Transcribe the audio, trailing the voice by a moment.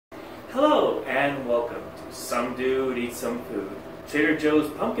and welcome to Some Dude Eats Some Food. Trader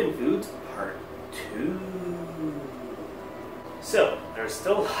Joe's Pumpkin Foods Part 2. So, there's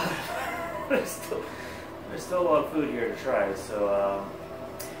still a lot of, there's still a lot of food here to try, so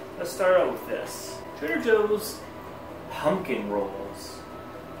let's start out with this. Trader Joe's Pumpkin Rolls.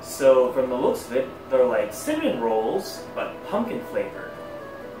 So, from the looks of it, they're like cinnamon rolls, but pumpkin flavored.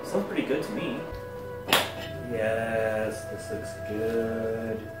 Sounds pretty good to me. Yes, this looks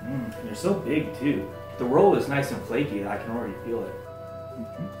good. And they're so big too. The roll is nice and flaky, I can already feel it.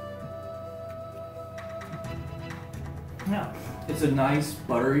 Yeah, it's a nice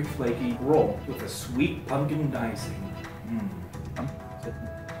buttery flaky roll with a sweet pumpkin icing.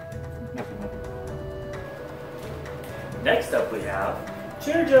 Next up we have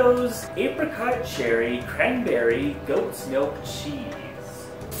Trader Joe's Apricot Cherry Cranberry Goat's Milk Cheese.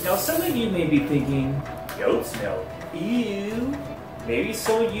 Now some of you may be thinking, goat's milk, ew. Maybe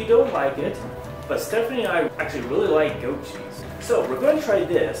some of you don't like it, but Stephanie and I actually really like goat cheese. So we're going to try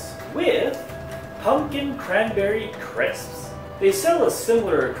this with pumpkin cranberry crisps. They sell a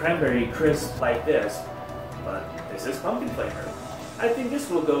similar cranberry crisp like this, but this is pumpkin flavor. I think this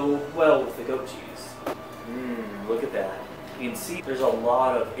will go well with the goat cheese. Look at that. You can see there's a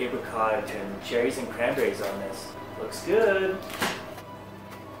lot of apricot and cherries and cranberries on this. Looks good.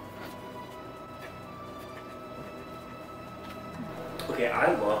 Okay,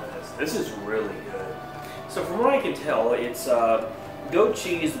 I love this. This is really good. So from what I can tell, it's goat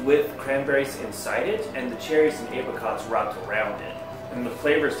cheese with cranberries inside it and the cherries and apricots wrapped around it. And the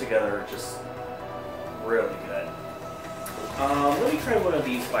flavors together are just really good. Let me try one of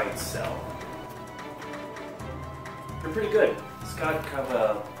these by itself. They're pretty good. It's got kind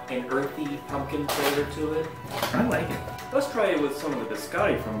of an earthy pumpkin flavor to it. I like it. Let's try it with some of the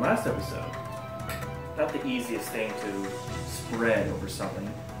biscotti from last episode. Not the easiest thing to spread over something.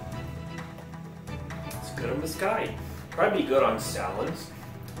 It's good on biscotti. Probably good on salads,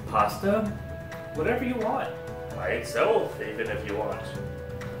 pasta, whatever you want. By itself, even if you want.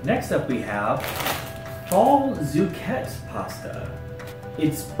 Next up we have Fall Zucchette Pasta.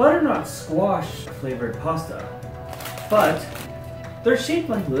 It's butternut squash flavored pasta, but they're shaped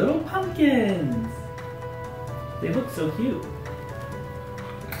like little pumpkins. They look so cute.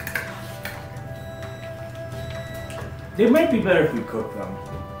 They might be better if we cook them.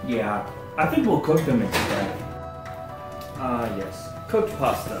 Yeah, I think we'll cook them instead. Yes, cooked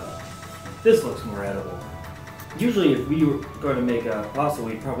pasta. This looks more edible. Usually if we were going to make a pasta,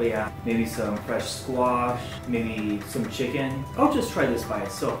 we'd probably add maybe some fresh squash, maybe some chicken. I'll just try this by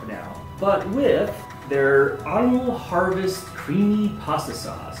itself for now. But with their Autumnal Harvest Creamy Pasta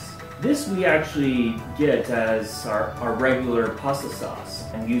Sauce. This we actually get as our regular pasta sauce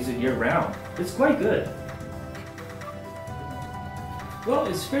and use it year round. It's quite good. Well,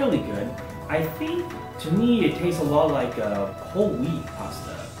 it's fairly good. I think, to me, it tastes a lot like a whole wheat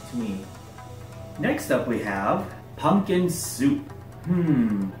pasta, to me. Next up we have pumpkin soup.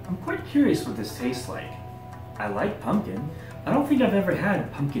 I'm quite curious what this tastes like. I like pumpkin. I don't think I've ever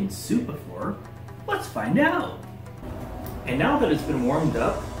had pumpkin soup before. Let's find out. And now that it's been warmed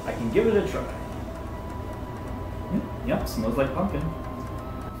up, I can give it a try. Yep, smells like pumpkin.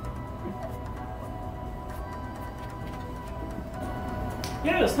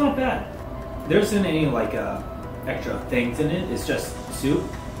 Yeah, it's not bad. There isn't any like extra things in it, it's just soup.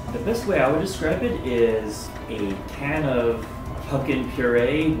 The best way I would describe it is a can of pumpkin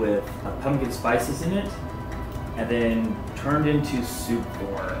puree with pumpkin spices in it and then turned into soup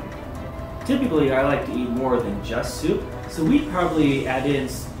form. Typically I like to eat more than just soup, so we'd probably add in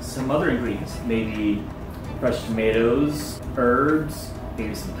some other ingredients, maybe fresh tomatoes, herbs,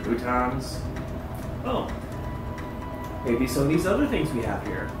 maybe some croutons. Oh. Maybe some of these other things we have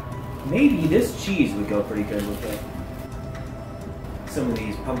here. Maybe this cheese would go pretty good with it. Some of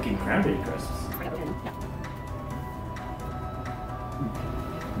these pumpkin cranberry crisps.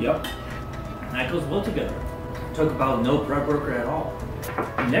 Yep, that goes well together. Talk about no prep work at all.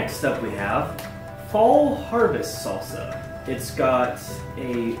 Next up we have Fall Harvest Salsa. It's got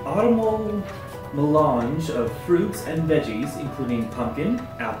a autumnal melange of fruits and veggies, including pumpkin,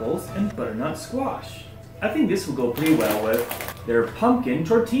 apples, and butternut squash. I think this will go pretty well with their pumpkin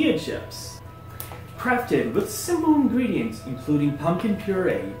tortilla chips. Crafted with simple ingredients including pumpkin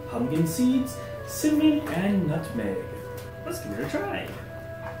puree, pumpkin seeds, cinnamon, and nutmeg. Let's give it a try.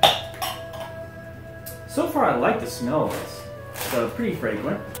 So far I like the smell of this. It's pretty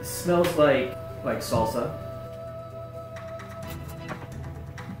fragrant. It smells like salsa.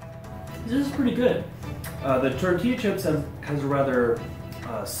 This is pretty good. The tortilla chips has a rather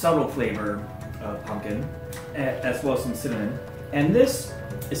subtle flavor of pumpkin, as well as some cinnamon. And this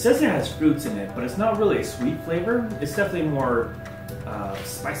It says it has fruits in it, but it's not really a sweet flavor. It's definitely more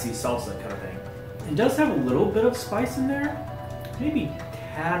spicy salsa kind of thing. It does have a little bit of spice in there, maybe a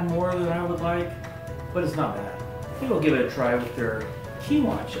tad more than I would like, but it's not bad. I think I'll give it a try with their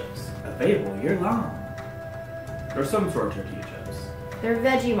quinoa chips, available year-long. Or some sort of tortilla chips. They're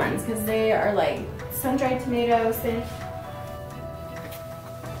veggie ones because they are like sun-dried tomatoes.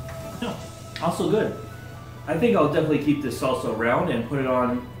 No, also good. I think I'll definitely keep this salsa around and put it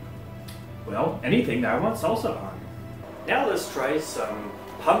on, well, anything that I want salsa on. Now let's try some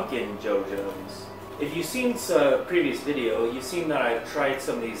pumpkin JoJo's. If you've seen a previous video, you've seen that I've tried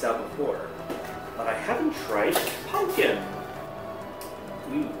some of these out before. But I haven't tried pumpkin.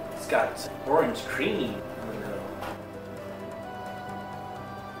 Ooh, it's got orange cream in the middle.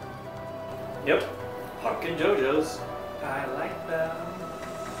 Yep, pumpkin JoJo's. I like them.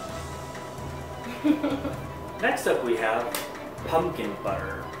 Next up we have pumpkin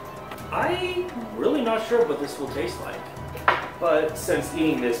butter. I'm really not sure what this will taste like. But since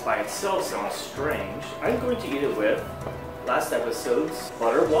eating this by itself sounds strange, I'm going to eat it with last episode's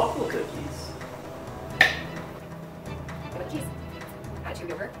butter waffle cookies. Cheese. Add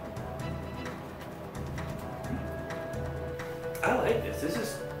cheese over. I like this.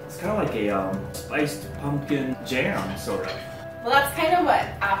 It's kind of like a spiced pumpkin jam, sort of. Well, that's kind of what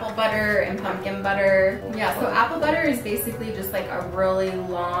apple butter and pumpkin butter. Yeah, so apple butter is basically just like a really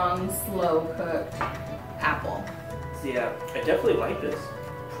long, slow-cooked apple. So yeah, I definitely like this.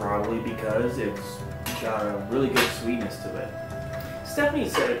 Probably because it's got a really good sweetness to it. Stephanie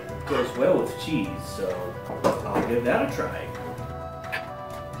said it goes well with cheese, so I'll give that a try.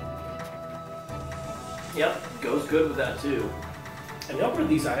 Yep, goes good with that too. A number of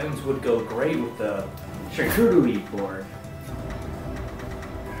these items would go great with the charcuterie board.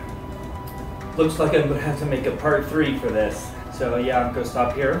 Looks like I'm gonna have to make a part 3 for this. So yeah, I'm gonna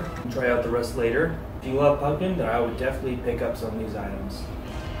stop here and try out the rest later. If you love pumpkin, then I would definitely pick up some of these items.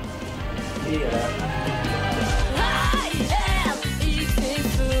 I am eating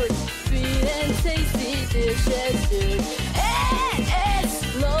food, sweet and tasty dishes too. And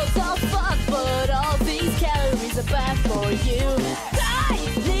it's loads of fun, but all these calories are bad for you.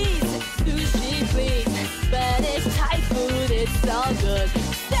 Chinese sushi, please. Spanish Thai food, it's all good.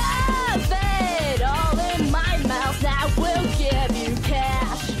 Stuff it all in my mouth, now we'll give you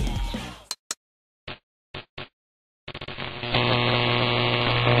cash.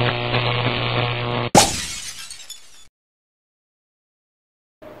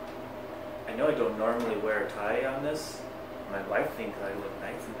 I know I don't normally wear a tie on this. My wife thinks I look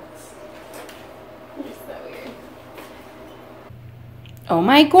nice in this. You're so weird. Oh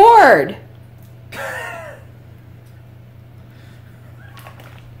my gourd!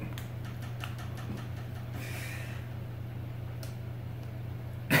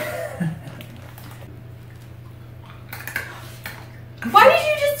 Why did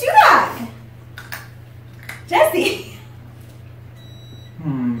you just do that? Jesse!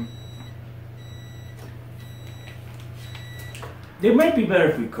 They might be better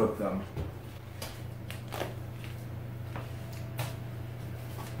if we cook them.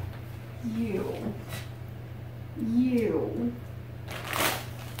 You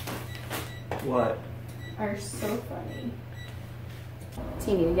What? are so funny.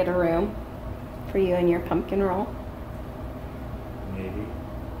 So you need to get a room for you and your pumpkin roll. Maybe.